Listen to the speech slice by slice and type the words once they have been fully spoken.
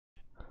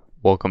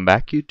Welcome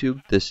back,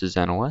 YouTube. This is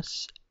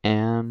NOS,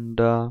 and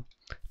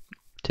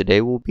today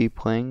we'll be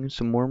playing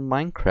some more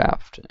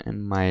Minecraft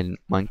in my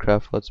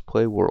Minecraft Let's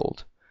Play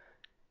world.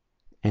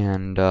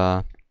 And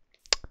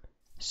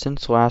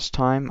since last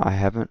time, I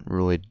haven't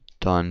really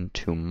done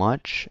too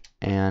much,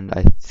 and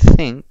I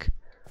think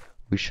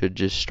we should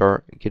just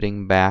start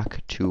getting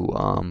back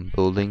to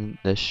building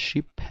this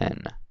sheep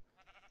pen.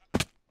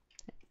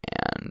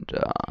 And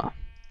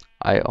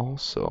I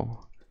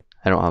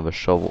don't have a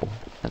shovel.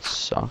 That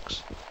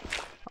sucks.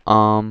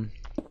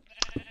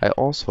 I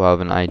also have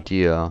an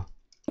idea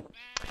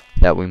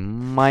that we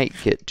might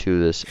get to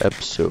this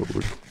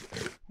episode,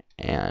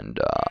 and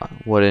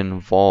what it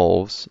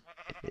involves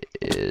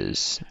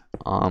is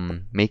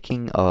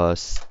making a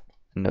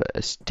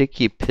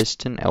sticky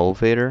piston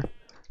elevator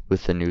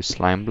with the new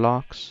slime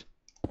blocks,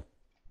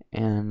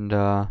 and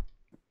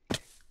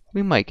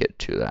we might get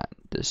to that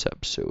this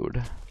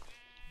episode.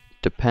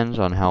 Depends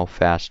on how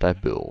fast I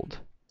build,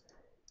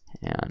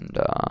 and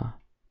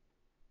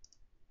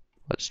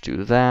let's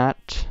do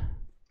that.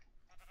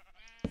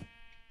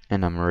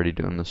 And I'm already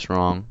doing this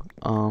wrong.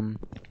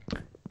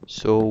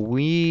 So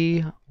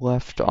we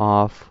left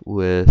off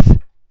with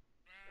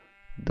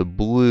the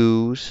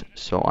blues.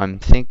 So I'm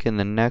thinking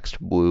the next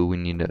blue we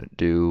need to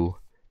do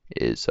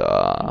is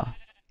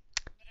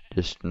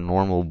just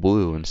normal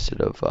blue instead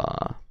of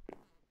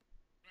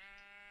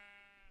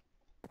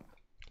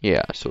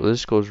yeah. So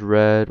this goes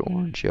red,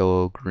 orange,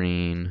 yellow,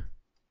 green.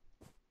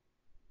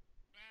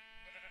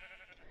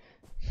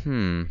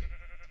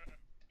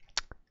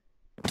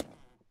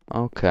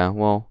 Okay,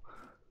 well,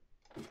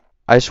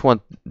 I just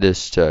want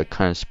this to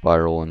kind of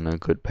spiral in a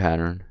good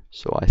pattern.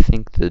 So I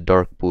think the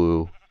dark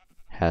blue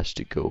has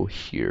to go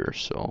here.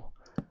 So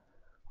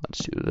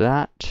let's do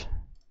that.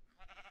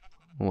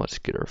 Let's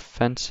get our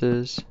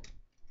fences.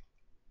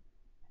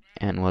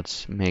 And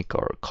let's make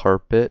our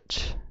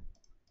carpet.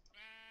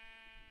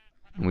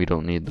 We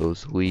don't need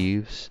those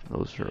leaves.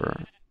 Those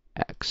are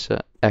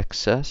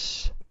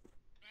excess.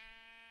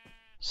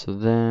 So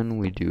then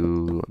we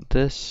do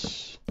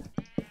this,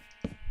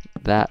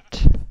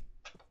 that,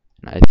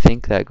 and I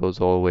think that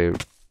goes all the way.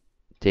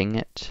 Dang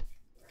it.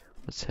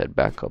 Let's head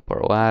back up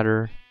our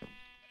ladder.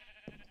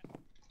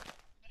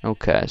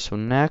 Okay, so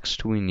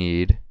next we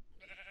need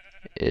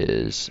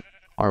is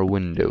our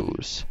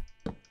windows.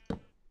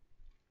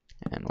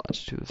 And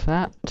let's do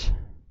that.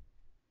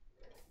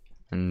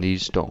 And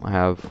these don't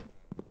have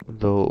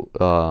the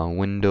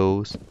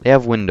windows. They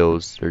have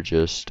windows, they're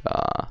just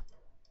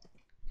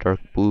dark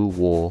blue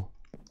wool.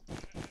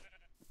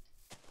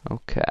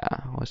 Okay,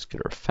 let's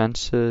get our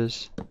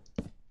fences.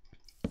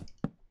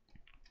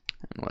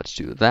 And let's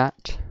do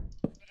that.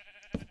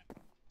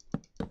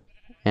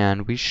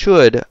 And we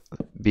should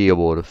be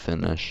able to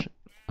finish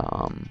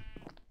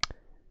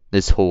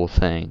this whole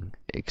thing.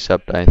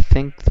 Except I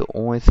think the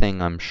only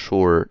thing I'm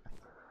short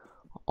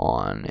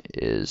on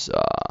is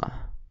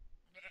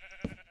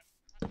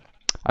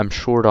I'm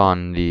short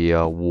on the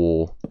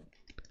wool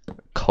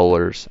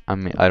colors. I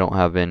mean, I don't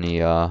have any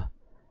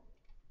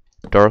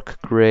dark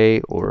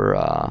gray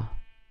or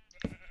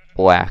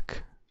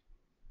black.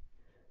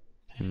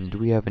 And do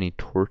we have any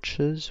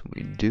torches?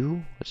 We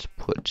do. Let's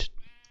put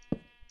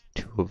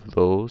 2 of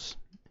those.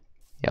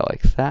 Yeah,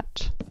 like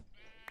that.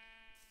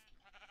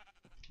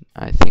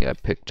 I think I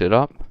picked it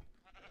up.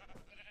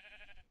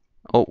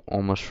 Oh,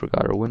 almost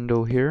forgot our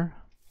window here.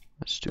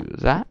 Let's do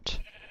that.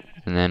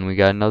 And then we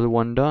got another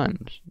one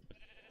done.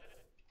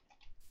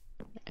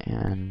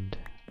 And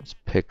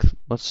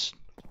let's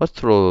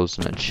throw those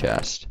in a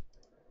chest.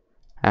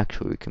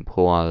 Actually, we can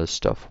pull all this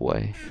stuff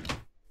away.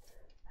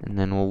 And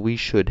then we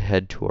should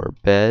head to our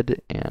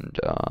bed and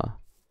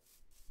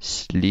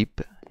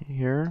sleep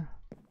here.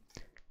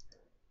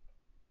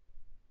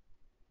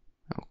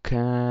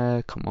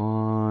 Okay, come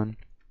on.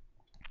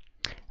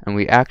 And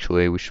we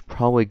should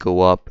probably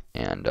go up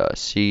and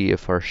see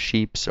if our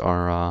sheeps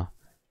are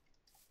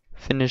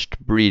finished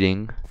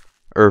breeding,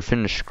 or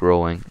finished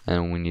growing,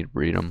 and we need to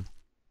breed them.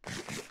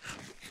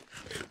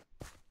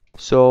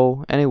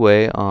 So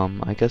anyway,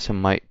 I guess I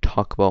might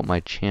talk about my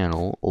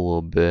channel a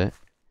little bit,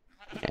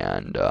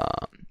 and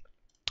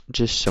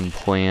just some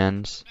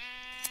plans.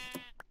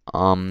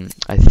 I'm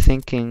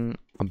thinking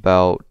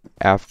about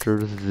after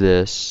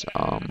this,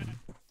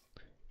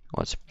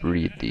 let's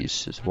breed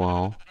these as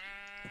well.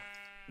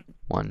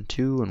 1,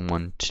 2, and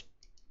 1, 2.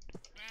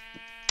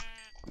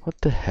 What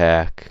the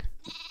heck?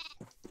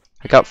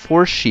 I got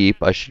 4 sheep.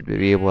 I should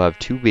be able to have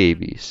 2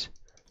 babies.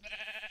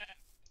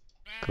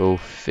 Go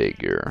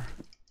figure.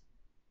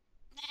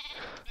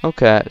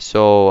 Okay,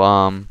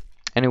 so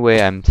anyway,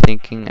 I'm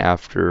thinking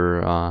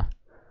after I'll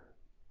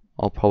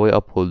probably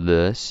upload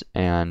this,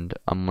 and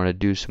I'm gonna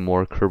do some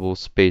more Kerbal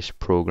Space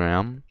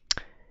Program.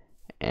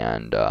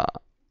 And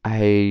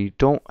I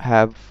don't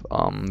have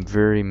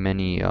very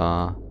many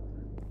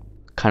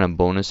kind of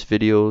bonus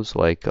videos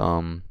like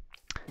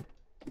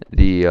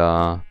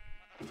the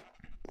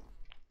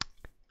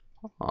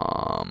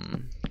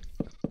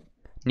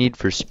Need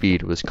for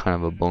Speed was kind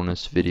of a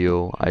bonus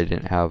video. I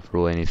didn't have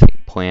really anything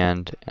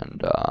planned,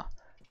 and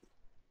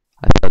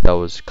I thought that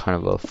was kind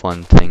of a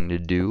fun thing to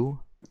do.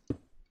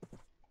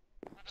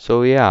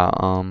 So yeah,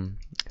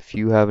 if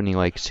you have any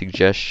like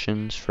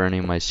suggestions for any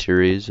of my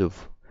series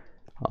of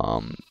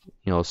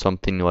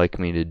something you'd like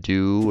me to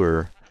do,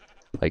 or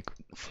like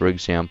for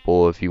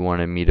example, if you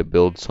wanted me to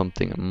build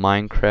something in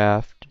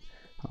Minecraft,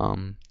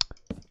 um,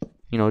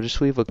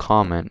 just leave a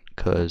comment,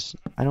 because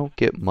I don't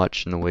get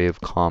much in the way of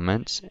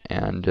comments,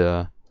 and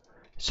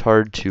it's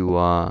hard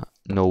to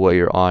know what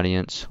your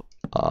audience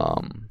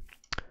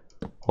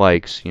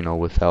likes,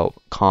 without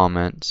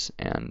comments,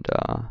 and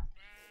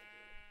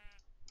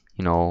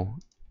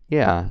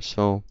yeah.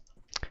 So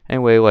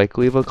anyway, like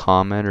leave a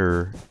comment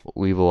or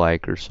leave a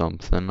like or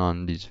something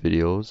on these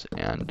videos,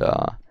 and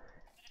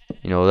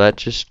that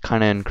just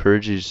kind of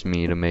encourages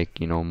me to make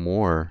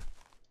more.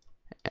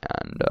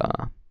 And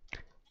I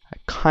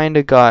kind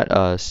of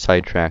got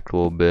sidetracked a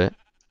little bit.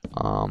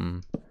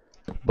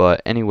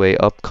 But anyway,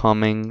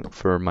 upcoming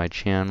for my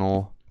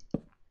channel,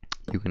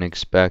 you can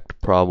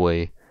expect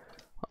probably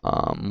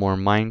more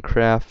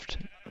Minecraft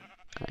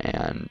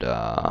and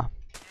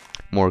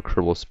more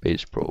Kerbal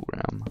Space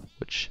Program,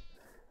 which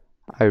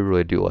I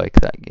really do like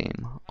that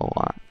game a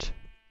lot.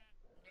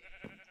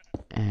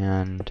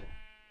 And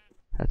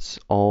that's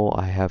all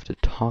I have to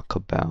talk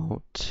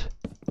about,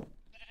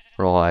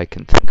 or all I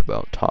can think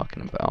about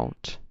talking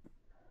about.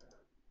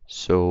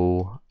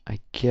 So I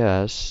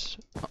guess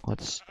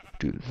let's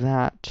do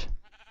that.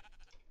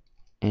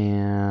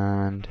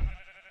 And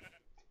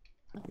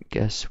I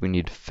guess we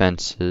need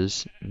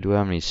fences. Do I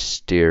have any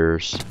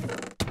stairs?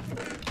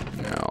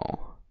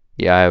 No.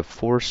 Yeah, I have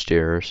 4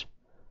 stairs.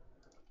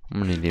 I'm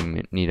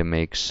gonna need to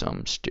make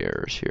some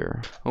stairs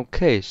here.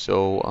 Okay,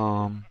 so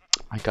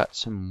I got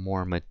some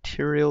more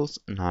materials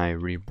and I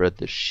rebred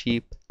the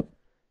sheep.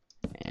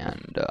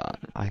 And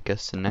I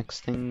guess the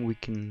next thing we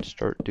can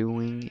start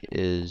doing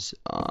is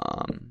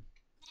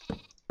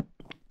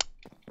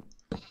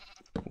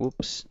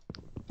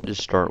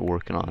just start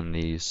working on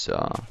these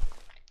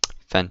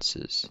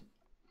fences.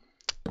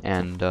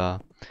 And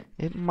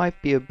it might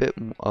be a bit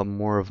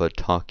more of a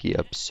talky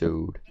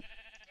episode,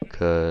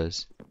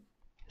 because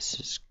this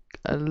is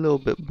a little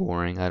bit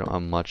boring. I don't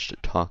have much to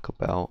talk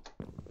about.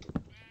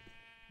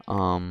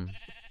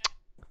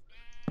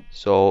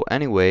 So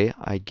anyway,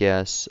 I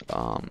guess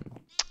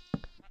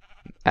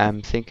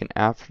I'm thinking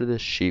after the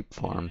sheep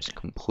farm's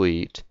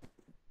complete,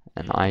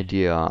 an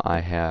idea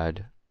I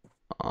had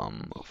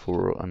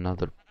for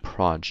another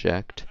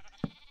project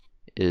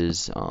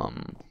is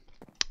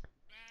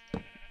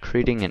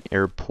creating an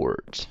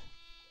airport.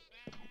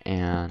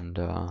 And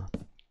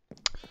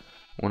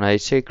when I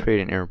say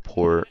create an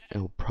airport,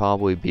 it'll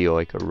probably be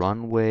like a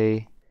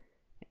runway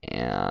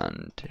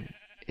and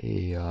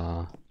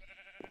a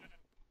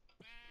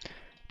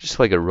just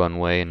like a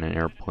runway and an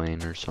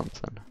airplane or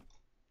something.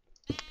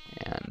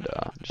 And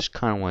just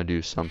kind of want to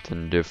do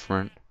something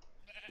different.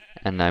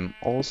 And I'm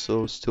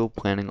also still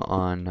planning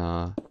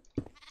on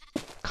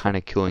kind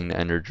of killing the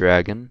Ender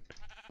Dragon.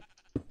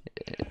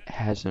 It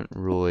hasn't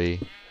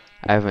really,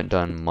 I haven't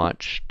done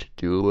much to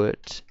do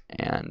it,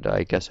 and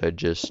I guess I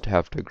just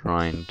have to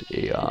grind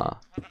a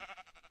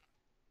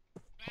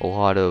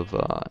lot of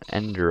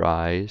Ender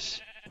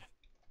Eyes.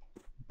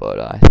 But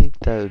I think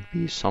that would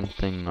be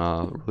something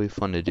really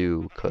fun to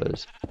do,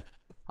 because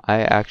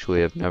I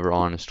actually have never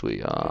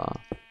honestly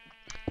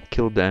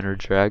killed the Ender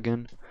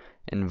Dragon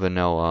in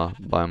vanilla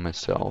by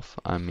myself.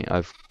 I mean,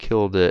 I've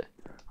killed it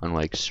on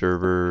like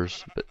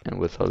servers and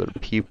with other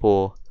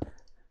people,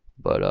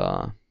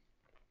 but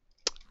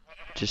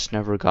just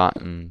never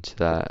gotten to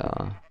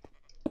that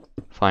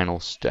final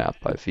step.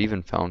 I've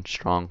even found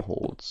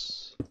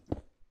strongholds.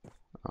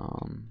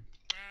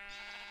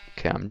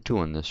 Okay, I'm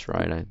doing this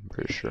right, I'm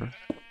pretty sure.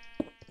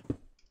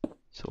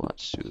 So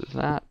let's do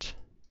that.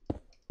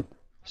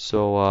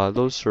 So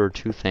those are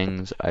 2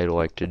 things I'd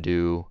like to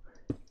do,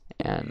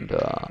 and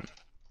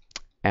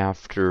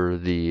after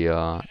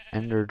the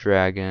Ender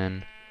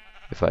Dragon,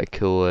 if I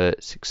kill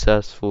it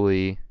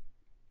successfully,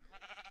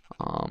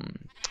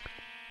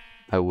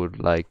 I would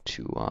like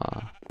to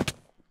let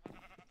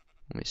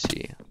me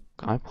see.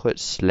 I put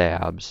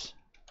slabs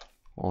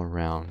all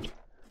around.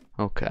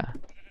 Okay.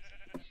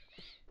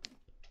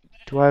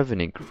 Do I have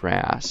any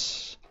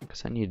grass?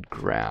 Because I need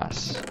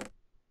grass.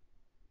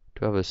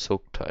 Do I have a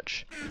silk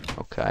touch?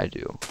 Okay, I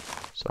do.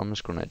 So I'm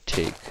just gonna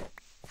take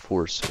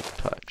 4 silk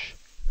touch.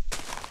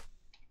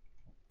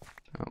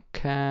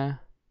 Okay.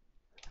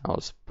 I'll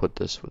just put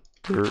this with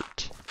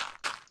dirt.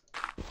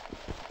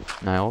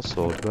 And I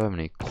also, do I have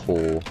any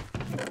coal?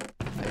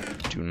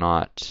 I do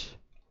not.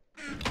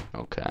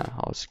 Okay,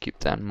 I'll just keep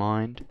that in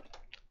mind.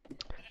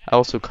 I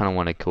also kind of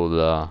want to kill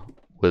the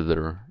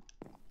wither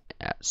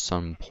at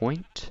some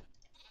point.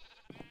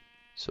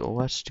 So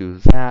let's do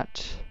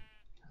that.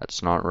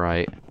 That's not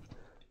right.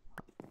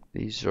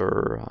 These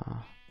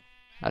are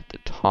at the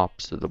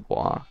tops of the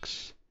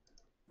blocks.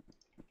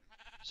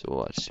 So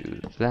let's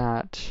do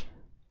that.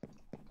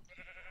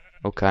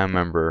 Okay, I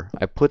remember.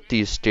 I put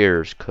these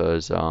stairs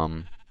because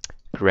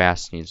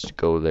grass needs to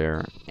go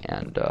there,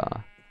 and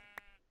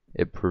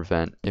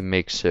it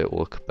makes it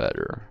look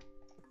better.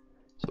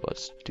 So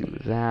let's do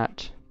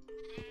that.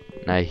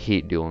 And I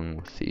hate dealing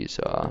with these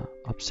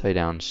upside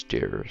down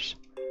stairs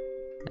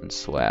and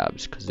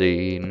slabs because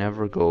they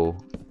never go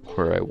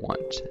where I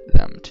want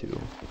them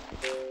to.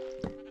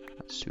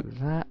 Let's do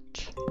that.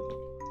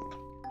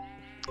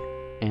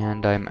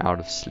 And I'm out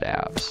of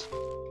slabs.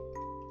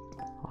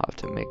 I'll have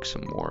to make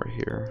some more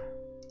here.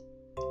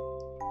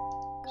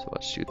 So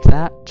let's do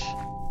that.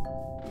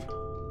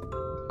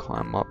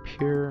 Climb up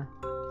here.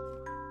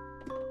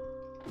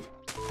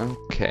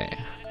 Okay.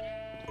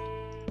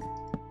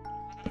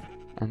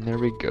 And there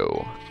we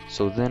go.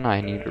 So then I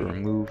need to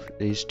remove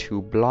these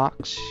 2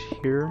 blocks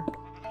here.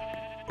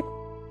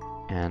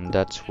 And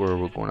that's where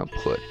we're going to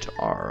put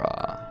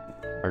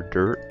our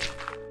dirt.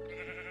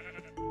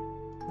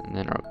 And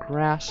then our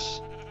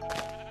grass.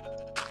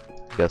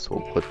 I guess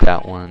we'll put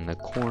that one in the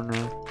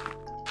corner.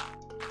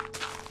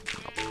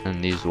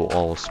 And these will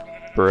all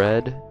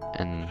spread,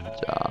 and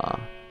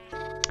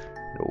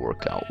it'll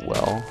work out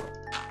well.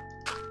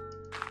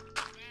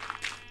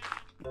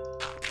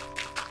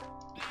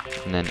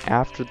 And then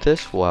after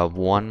this, we'll have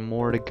 1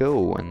 more to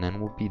go, and then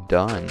we'll be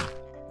done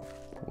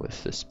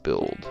with this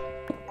build.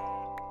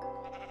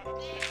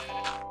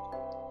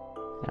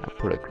 And I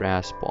put a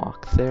grass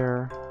block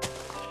there.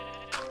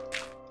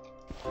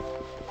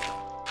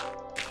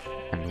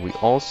 And we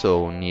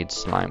also need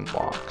slime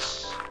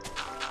blocks.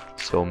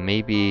 So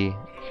maybe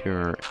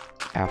here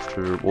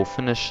after we'll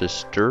finish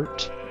this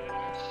dirt,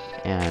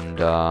 and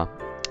I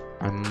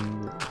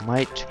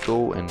might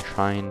go and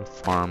try and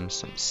farm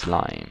some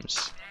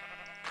slimes,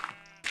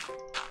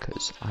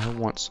 because I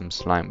want some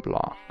slime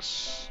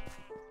blocks.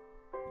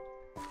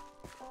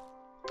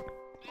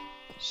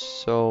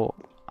 So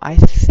I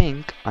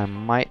think I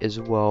might as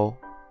well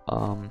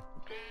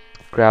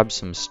grab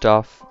some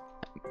stuff,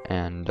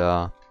 and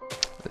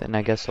then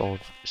I guess I'll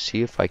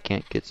see if I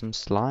can't get some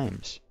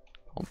slimes.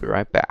 I'll be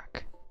right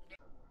back.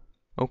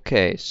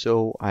 Okay,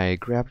 so I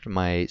grabbed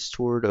my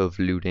sword of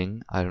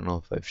looting. I don't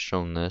know if I've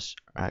shown this,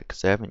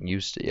 because I haven't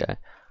used it yet.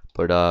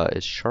 But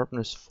it's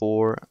sharpness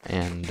 4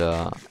 and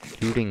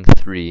looting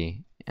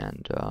 3,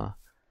 and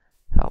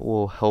that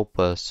will help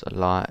us a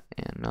lot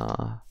in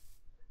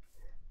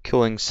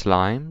killing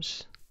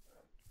slimes.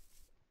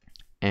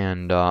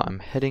 And I'm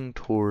heading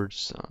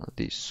towards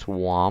the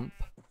swamp.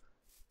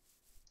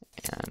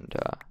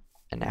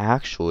 And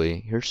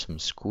actually, here's some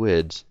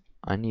squids.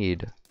 I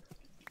need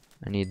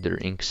their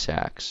ink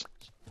sacs.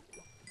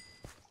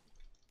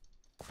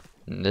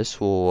 And this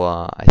will,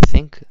 I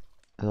think,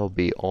 that'll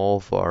be all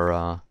of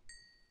our.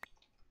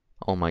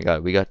 Oh my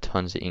god, we got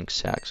tons of ink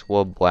sacs.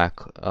 We'll have black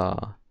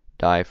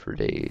dye for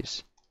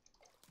days.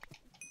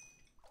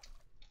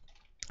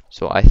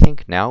 So I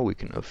think now we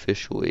can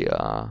officially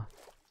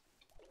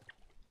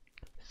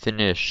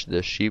finish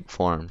the sheep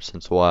farm,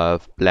 since we'll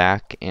have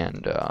black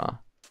and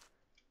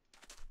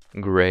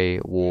gray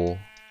wool.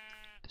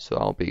 So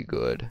I'll be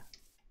good.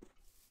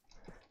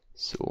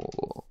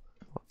 So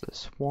the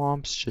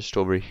swamp's just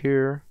over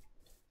here,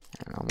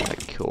 and I'm gonna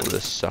kill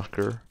this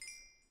sucker.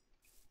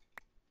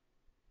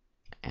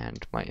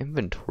 And my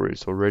inventory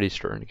is already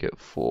starting to get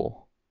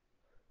full.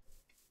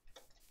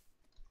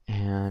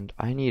 And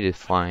I need to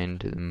find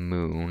the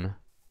moon.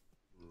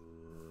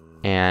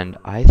 And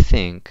I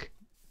think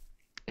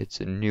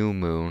it's a new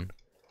moon.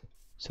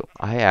 So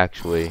I'm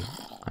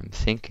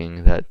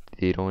thinking that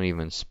they don't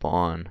even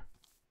spawn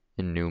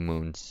in new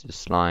moons, the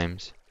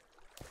slimes.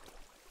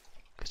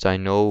 Because I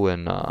know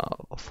in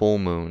full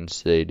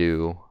moons they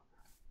do.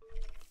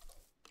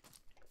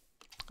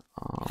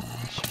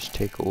 Let's just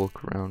take a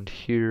look around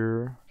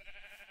here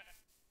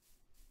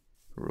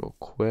real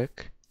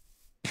quick.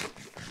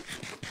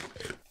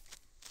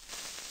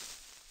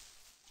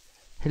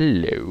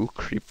 Hello,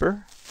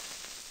 creeper.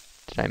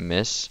 Did I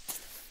miss?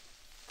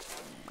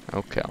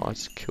 Okay,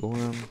 let's kill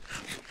him.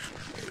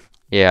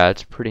 Yeah,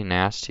 it's pretty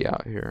nasty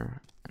out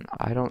here. And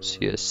I don't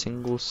see a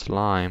single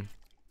slime.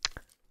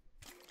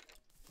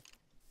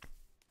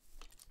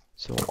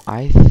 So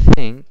I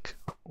think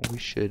we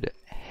should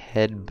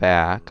head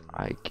back,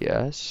 I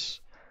guess.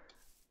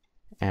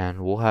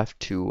 And we'll have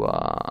to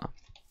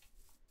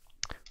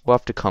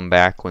come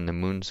back when the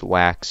moon's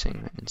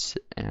waxing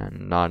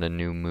and not a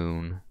new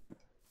moon.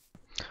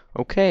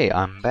 Okay,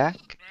 I'm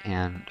back,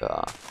 and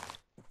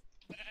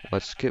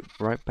let's get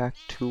right back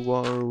to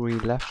where we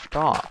left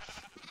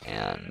off.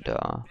 And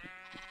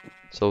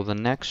so the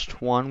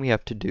next one we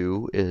have to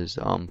do is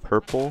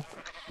purple.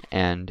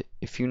 And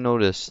if you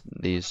notice,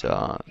 these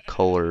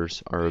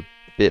colors are a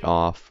bit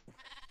off,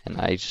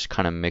 and I just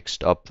kind of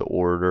mixed up the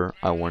order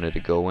I wanted to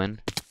go in.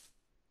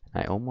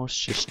 I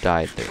almost just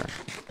died there.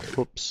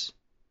 Whoops.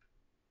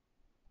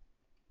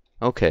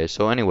 Okay,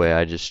 so anyway,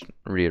 I just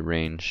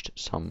rearranged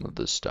some of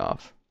the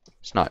stuff.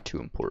 It's not too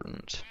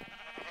important.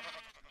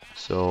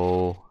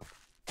 So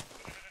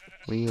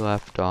we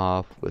left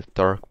off with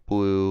dark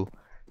blue,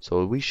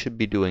 so we should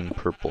be doing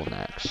purple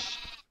next.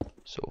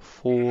 So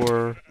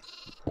 4,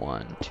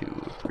 1,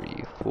 2,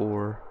 3,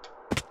 4,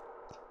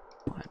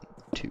 1,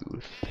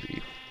 2,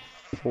 3,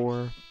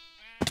 4.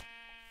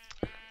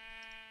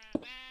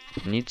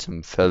 I need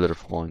some feather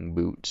falling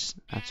boots.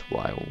 That's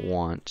what I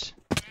want.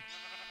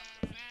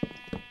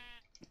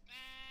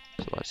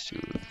 So let's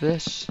do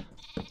this.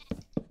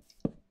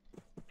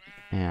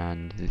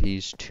 And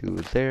these two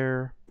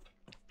there.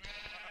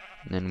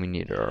 And then we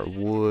need our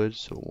wood.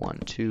 So 1,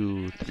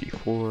 2, 3,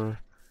 4,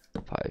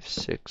 5,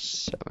 6,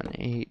 7,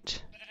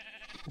 8.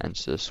 And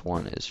so this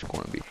one is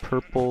going to be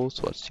purple.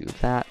 So let's do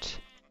that.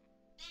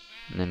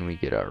 And then we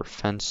get our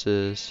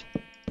fences.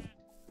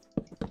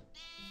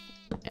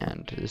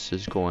 And this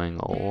is going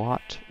a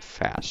lot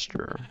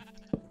faster.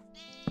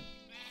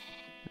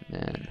 And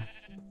then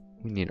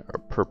we need our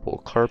purple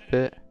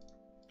carpet.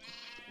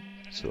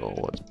 So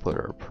let's put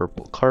our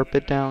purple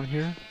carpet down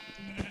here.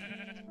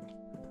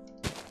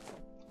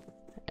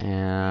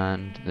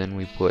 And then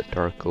we put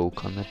dark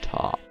oak on the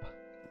top.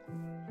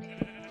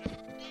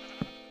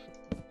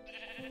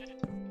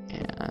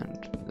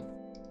 And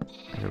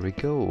there we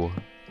go.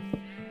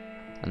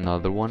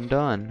 Another one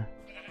done.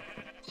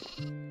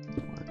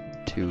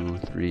 1, 2,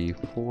 3,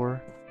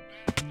 4.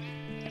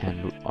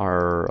 And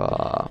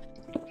our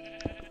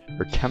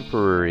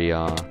temporary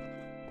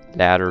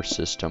ladder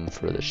system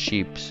for the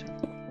sheeps,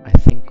 I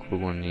think we're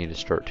going to need to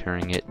start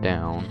tearing it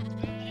down,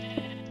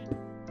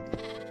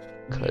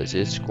 because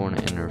it's going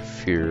to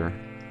interfere.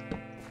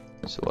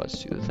 So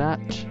let's do that,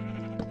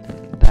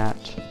 and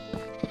that.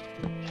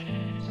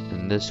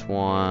 And this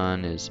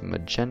one is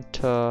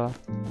magenta.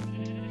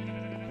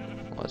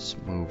 Let's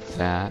move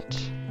that.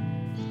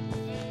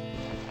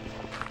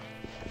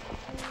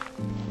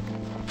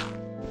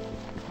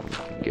 We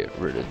can get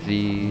rid of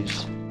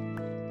these.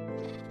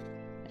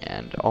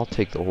 And I'll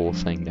take the whole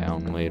thing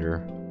down later.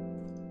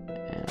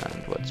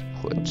 And let's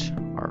put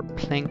our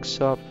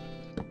planks up.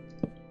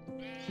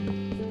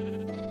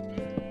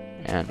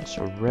 And it's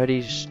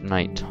already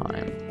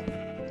nighttime.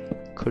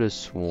 Could have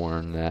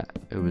sworn that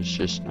it was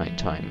just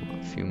nighttime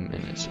a few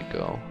minutes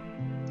ago.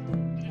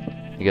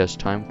 I guess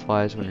time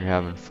flies when you're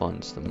having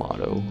fun's the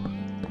motto.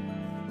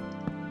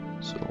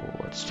 So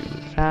let's do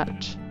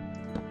that.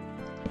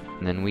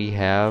 And then we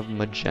have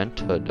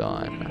magenta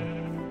done.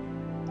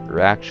 Or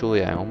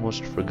actually, I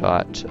almost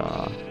forgot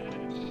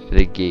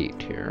the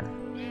gate here.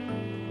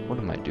 What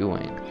am I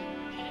doing?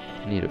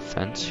 I need a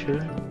fence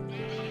here.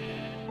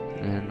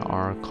 And then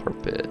our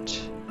carpet.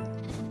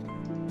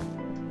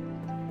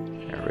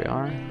 There we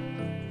are.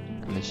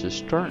 And this is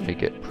starting to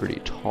get pretty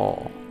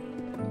tall.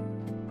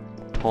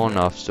 Tall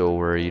enough so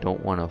where you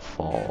don't want to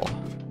fall.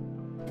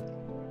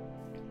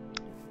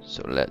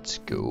 So let's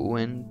go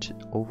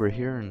over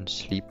here and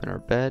sleep in our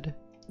bed.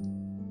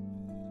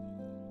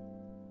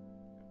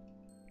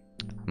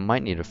 I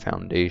might need a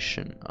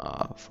foundation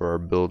for our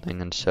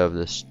building instead of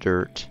this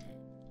dirt.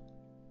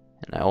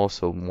 And I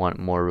also want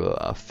more of an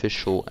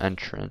official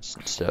entrance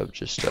instead of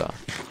just a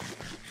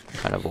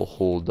kind of a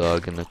hole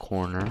dug in the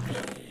corner.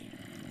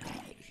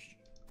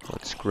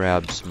 Let's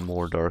grab some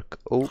more dark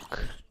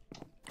oak.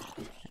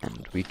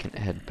 And we can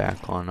head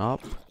back on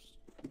up.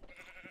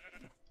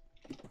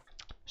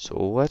 So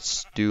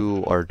let's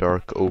do our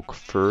dark oak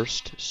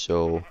first.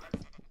 So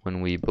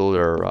when we build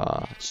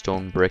our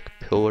stone brick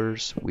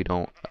pillars, we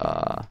don't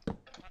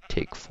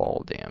take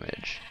fall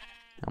damage.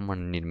 I'm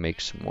gonna need to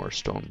make some more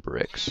stone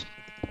bricks.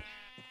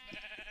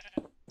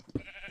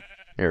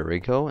 There we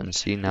go, and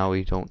see, now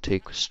we don't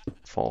take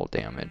fall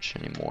damage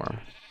anymore.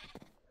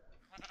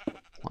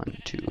 1,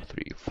 2,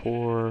 3,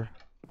 4.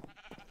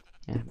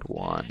 And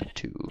 1,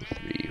 2,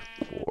 3,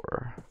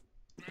 4.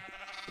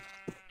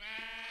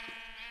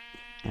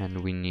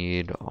 And we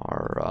need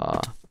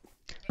our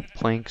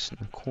planks in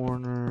the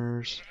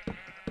corners.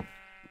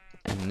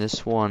 And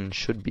this one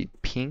should be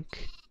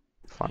pink,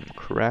 if I'm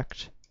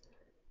correct.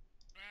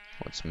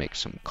 Let's make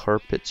some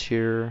carpets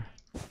here.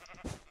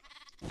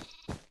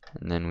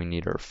 And then we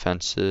need our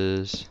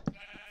fences.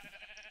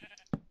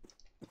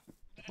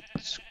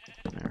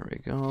 There we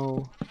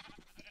go.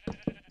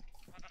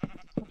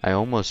 I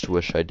almost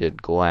wish I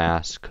did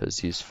glass, because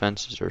these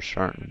fences are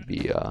starting to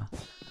be,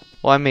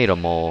 well, I made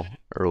them all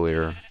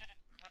earlier.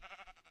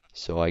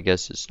 So I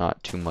guess it's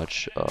not too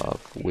much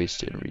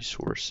wasted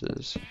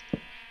resources.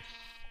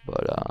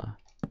 But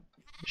it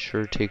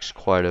sure takes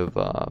quite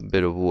a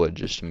bit of wood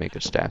just to make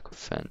a stack of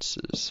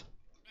fences.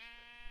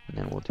 And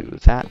then we'll do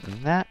that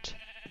and that.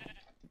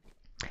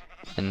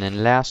 And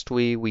then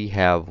lastly, we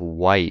have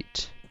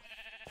white.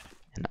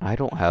 And I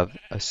don't have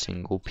a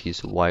single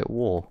piece of white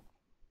wool.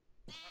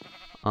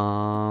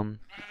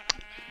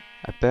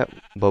 I bet,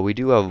 but we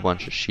do have a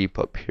bunch of sheep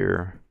up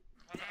here.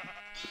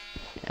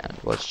 And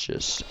let's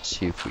just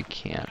see if we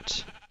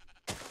can't.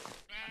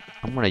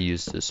 I'm gonna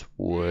use this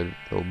wood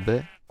a little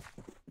bit.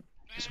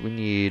 So we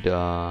need,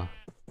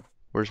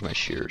 where's my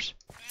shears?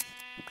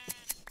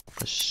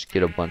 Let's just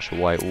get a bunch of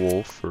white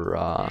wool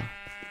for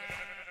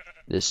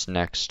this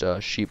next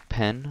sheep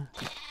pen.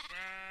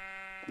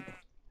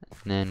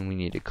 And then we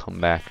need to come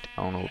back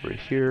down over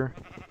here.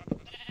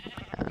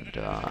 And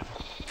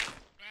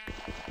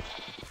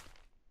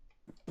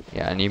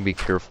yeah, I need to be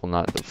careful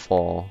not to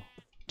fall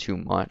too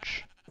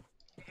much.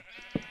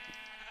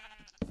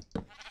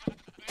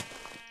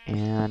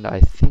 And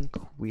I think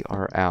we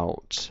are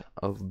out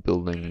of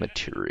building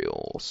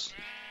materials.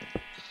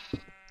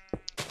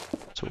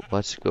 So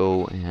let's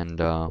go and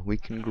we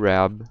can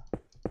grab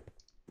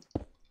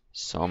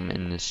some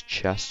in this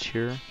chest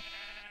here.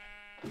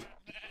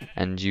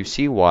 And you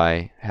see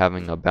why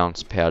having a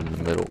bounce pad in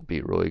the middle would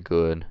be really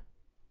good.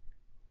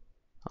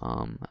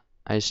 I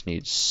just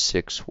need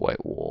 6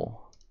 white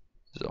wool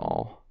is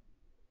all.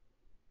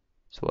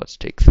 So let's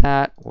take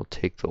that. We'll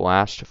take the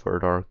last of our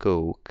dark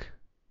oak.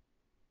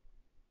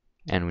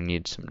 And we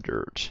need some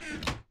dirt.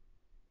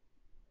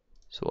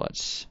 So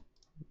let's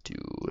do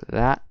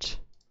that.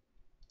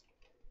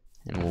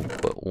 And we'll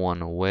put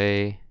one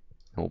away.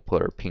 And we'll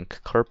put our pink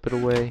carpet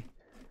away.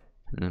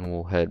 And then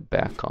we'll head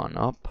back on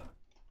up.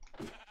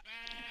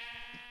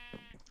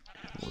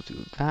 We'll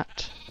do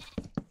that.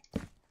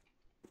 And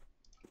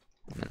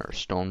then our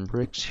stone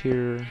bricks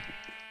here.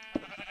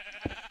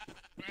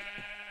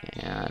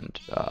 And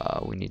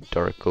we need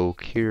dark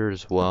oak here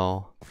as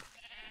well.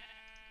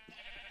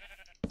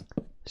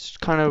 It's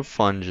kind of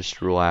fun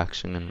just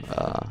relaxing and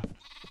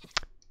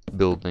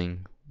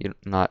building. You're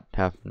not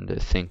having to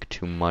think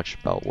too much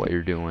about what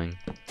you're doing.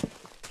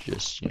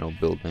 Just,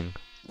 building.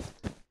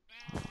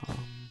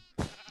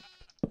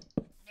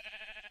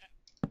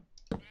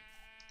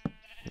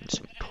 And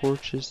some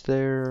torches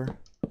there.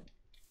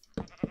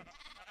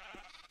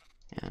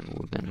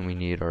 And then we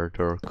need our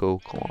dark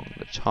oak along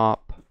the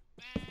top.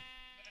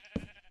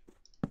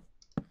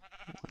 1,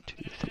 2,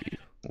 3.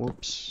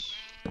 Whoops.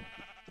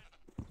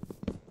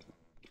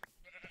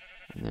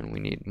 And then we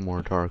need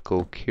more dark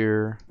oak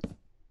here.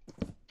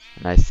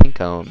 And I think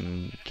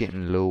I'm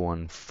getting low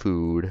on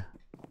food,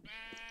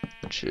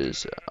 which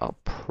is a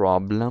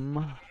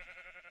problem.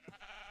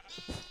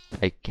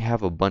 I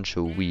have a bunch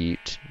of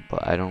wheat,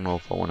 but I don't know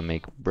if I want to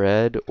make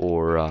bread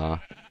or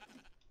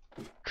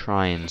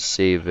try and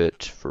save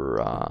it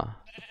for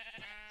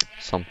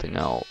something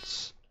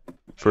else.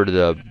 For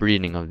the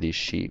breeding of these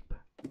sheep.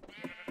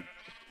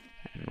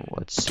 And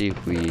let's see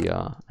if we,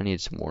 I need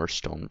some more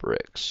stone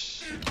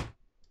bricks.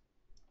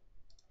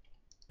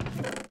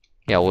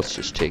 Yeah, let's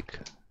just take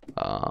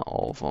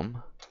all of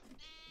them.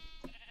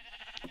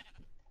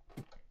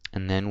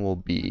 And then we'll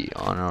be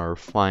on our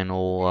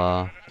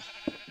final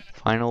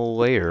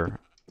layer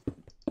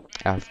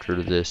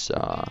after this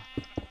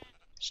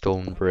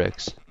stone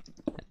bricks.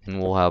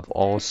 And we'll have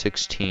all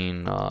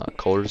 16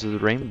 colors of the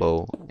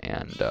rainbow.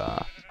 And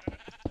I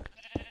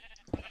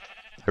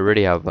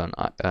already have an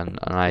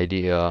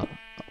idea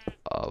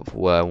of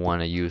what I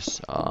want to use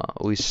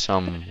at least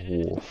some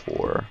wool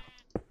for.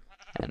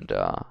 And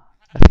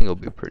I think it'll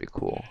be pretty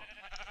cool.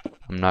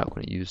 I'm not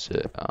going to use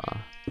it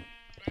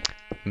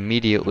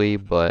immediately,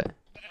 but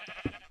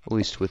at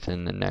least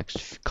within the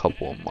next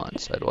couple of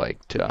months, I'd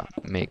like to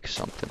make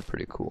something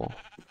pretty cool.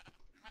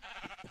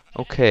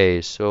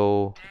 Okay,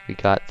 so we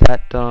got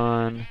that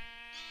done.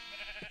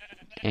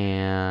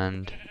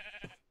 And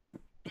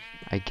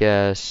I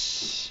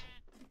guess,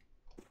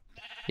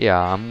 yeah,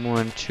 I'm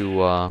going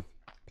to, I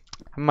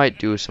might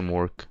do some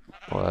work.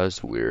 Well, that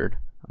was weird.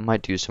 I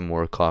might do some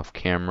work off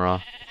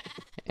camera.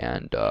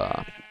 And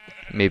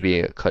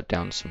maybe cut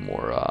down some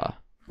more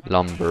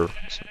lumber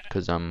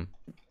because I'm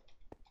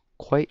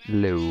quite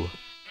low.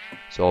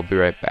 So I'll be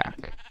right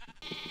back.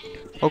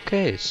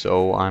 Okay,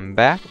 so I'm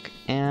back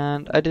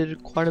and I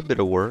did quite a bit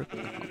of work.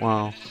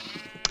 Well,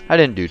 I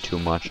didn't do too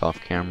much off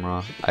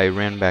camera. I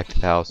ran back to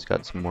the house,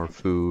 got some more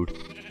food,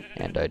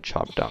 and I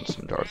chopped down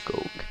some dark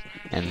oak.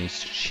 And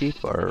these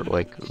sheep are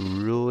like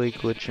really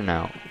glitching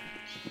out.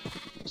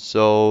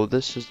 So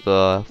this is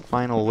the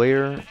final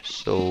layer,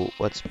 so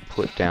let's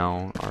put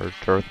down our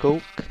dark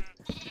oak,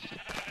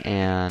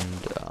 and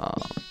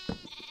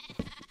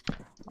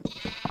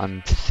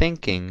I'm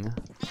thinking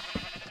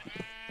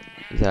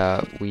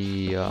that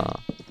we,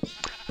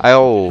 I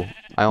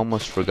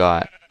almost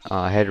forgot,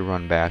 I had to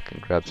run back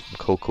and grab some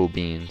cocoa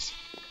beans,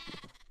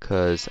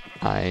 because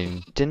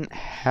I didn't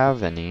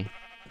have any,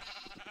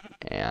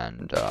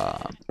 and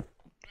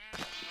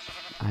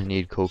I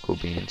need cocoa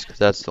beans because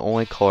that's the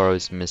only color I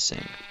was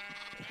missing.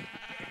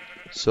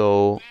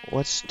 So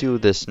let's do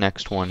this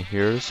next one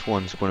here. This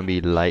one's going to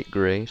be light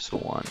gray. So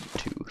 1,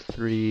 2,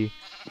 3.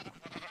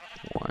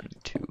 1,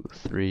 2,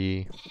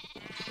 3.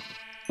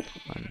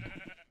 1,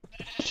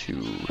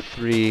 2,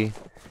 3.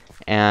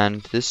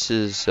 And this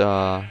is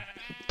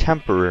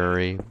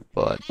temporary,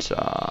 but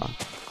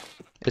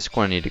it's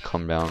going to need to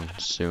come down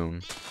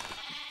soon.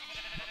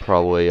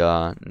 Probably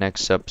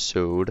next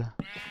episode.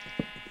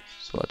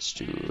 So let's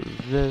do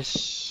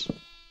this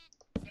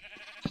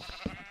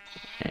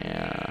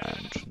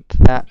and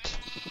that.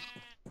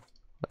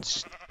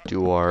 Let's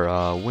do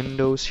our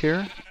windows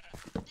here.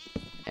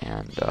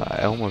 And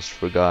I almost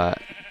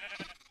forgot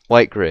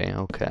light gray.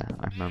 Okay,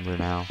 I remember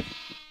now.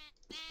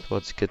 So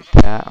let's get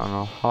that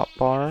on a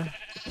hotbar.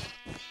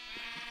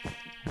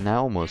 And that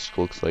almost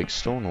looks like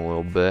stone a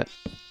little bit.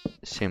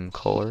 Same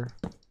color.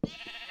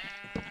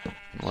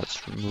 And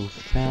let's remove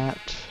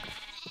that.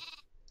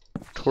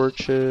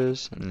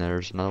 Torches, and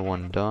there's another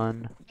one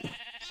done.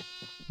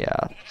 Yeah,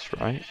 that's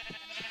right.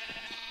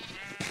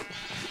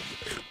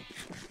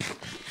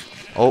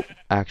 Oh,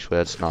 actually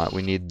that's not.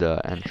 We need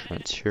the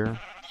entrance here.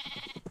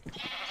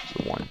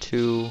 So 1,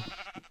 2,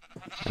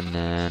 and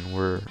then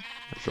there's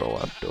our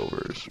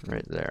leftovers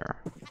right there.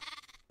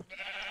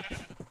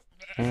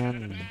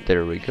 And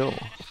there we go.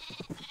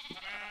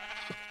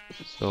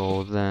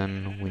 So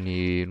then we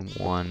need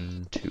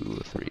 1,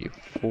 2, 3,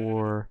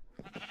 4.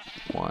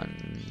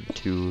 1,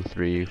 2,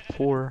 3,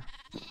 4.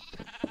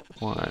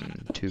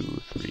 1, 2,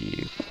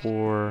 3,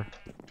 4.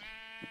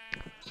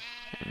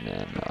 And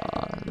then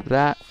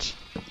that.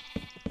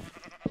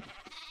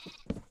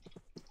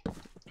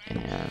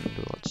 And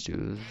let's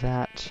do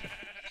that.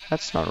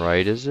 That's not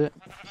right, is it?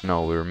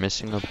 No, we were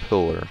missing a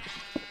pillar.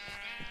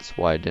 That's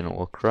why it didn't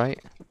look right.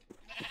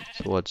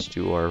 So let's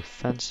do our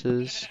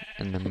fences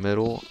in the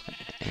middle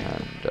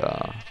and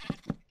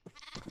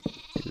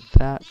do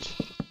that.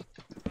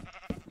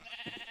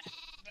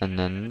 And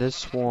then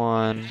this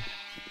one,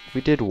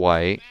 we did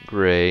white,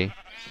 gray,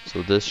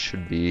 so this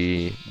should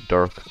be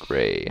dark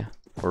gray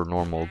or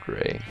normal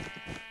gray.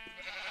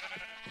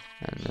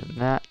 And then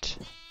that,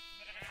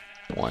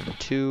 1,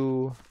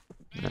 2,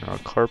 and then our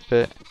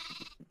carpet.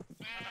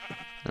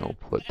 And we'll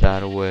put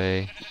that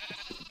away.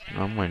 And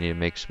I'm going to need to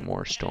make some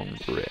more stone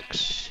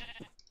bricks.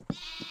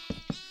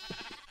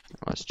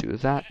 Let's do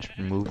that,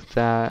 remove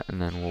that,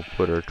 and then we'll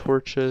put our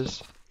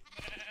torches.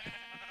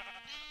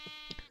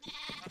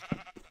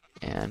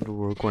 And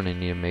we're going to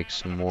need to make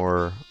some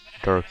more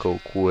dark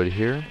oak wood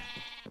here.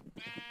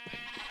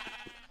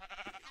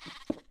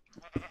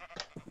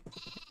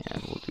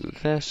 And we'll do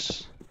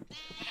this.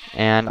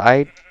 And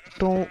I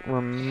don't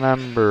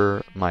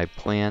remember my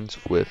plans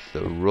with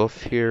the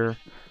roof here.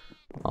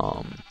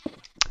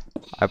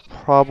 I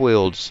probably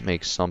will just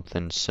make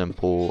something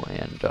simple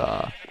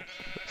and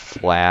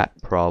flat,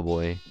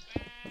 probably.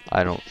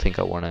 I don't think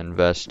I want to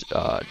invest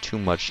too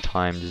much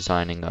time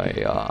designing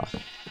a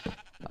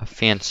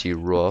fancy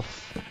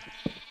roof.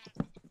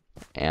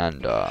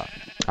 And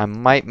I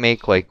might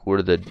make like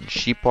where the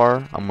sheep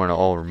are. I'm gonna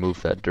all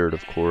remove that dirt,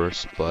 of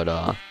course, but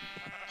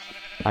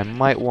I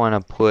might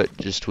want to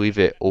just leave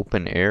it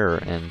open air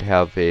and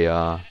have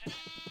a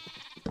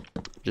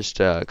just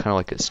kind of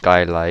like a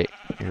skylight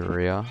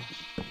area.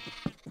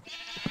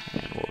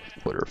 And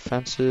we'll put our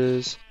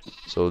fences.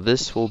 So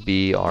this will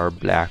be our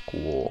black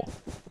wool.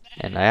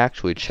 And I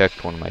actually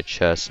checked one of my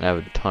chests and I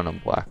have a ton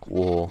of black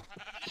wool.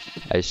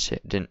 I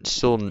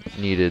still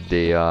needed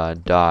the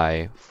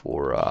dye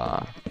for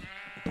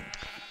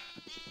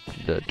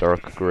the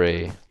dark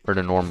gray or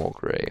the normal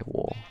gray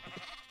wool.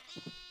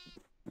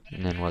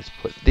 And then let's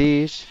put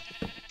these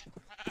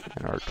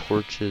and our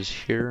torches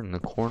here in the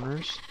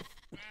corners.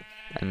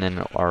 And then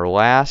our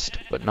last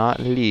but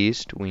not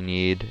least, we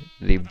need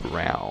the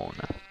brown.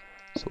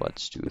 So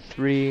let's do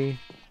 3.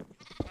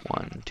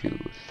 1, 2,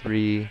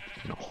 3.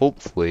 And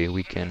hopefully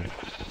we can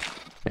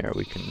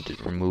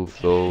remove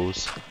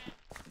those.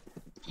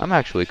 I'm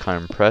actually kind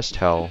of impressed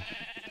how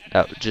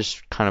that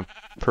just kind of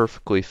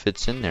perfectly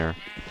fits in there.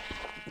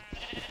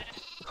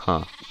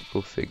 Huh,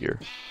 go figure.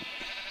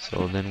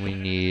 So then we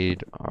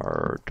need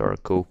our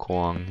dark oak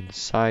along the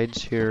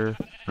sides here,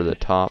 or the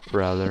top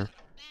rather.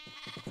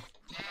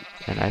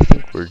 And I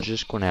think we're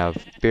just going to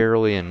have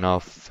barely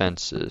enough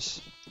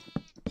fences.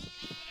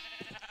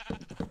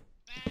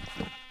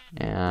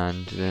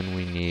 And then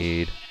we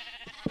need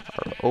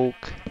our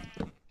oak.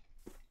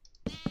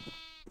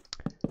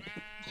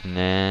 And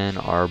then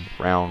our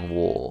brown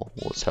wool.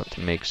 We'll just have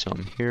to make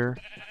some here.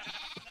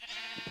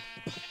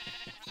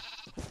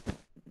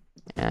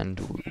 And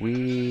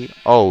we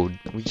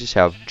just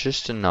have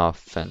just enough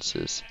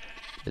fences.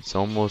 It's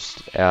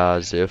almost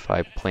as if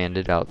I planned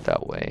it out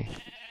that way.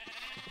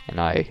 And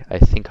I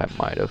think I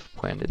might have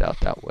planned it out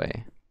that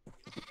way.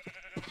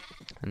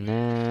 And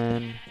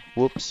then,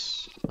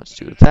 whoops, let's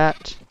do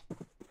that.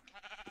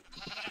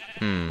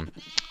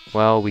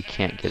 Well, we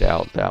can't get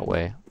out that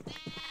way.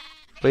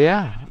 But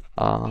yeah,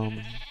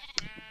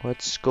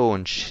 let's go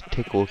and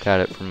take a look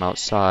at it from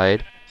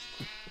outside.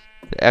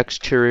 The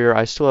exterior,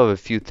 I still have a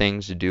few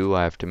things to do.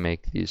 I have to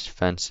make these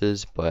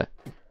fences, but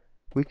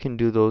we can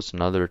do those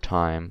another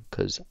time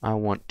because I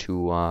want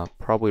to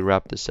probably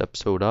wrap this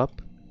episode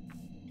up.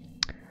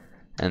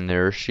 And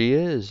there she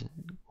is.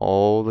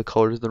 All the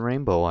colors of the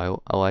rainbow.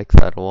 I like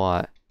that a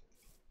lot.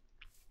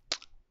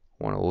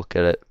 I want to look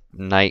at it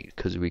night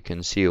because we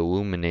can see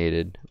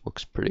illuminated.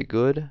 Looks pretty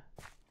good.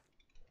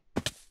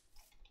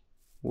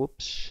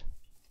 Whoops.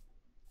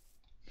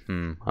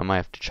 I might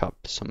have to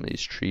chop some of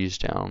these trees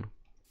down.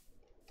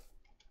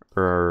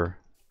 Or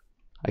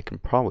I can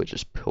probably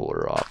just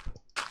pillar up.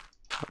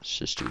 Let's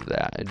just do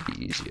that. It'd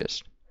be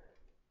easiest.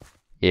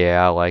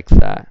 Yeah, I like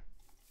that.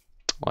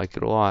 I like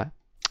it a lot.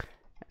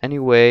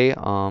 Anyway,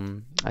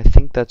 I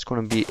think that's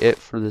going to be it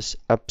for this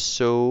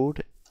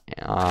episode.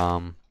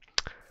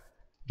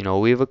 You know,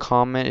 leave a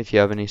comment if you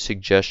have any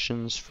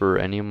suggestions for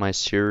any of my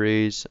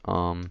series.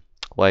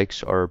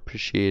 Likes are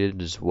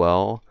appreciated as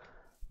well.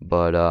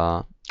 But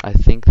I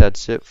think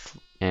that's it.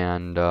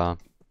 And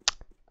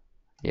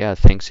yeah,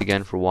 thanks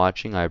again for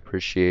watching. I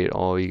appreciate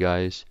all you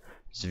guys'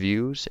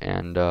 views.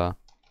 And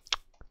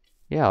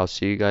yeah, I'll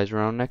see you guys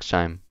around next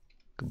time.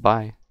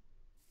 Goodbye.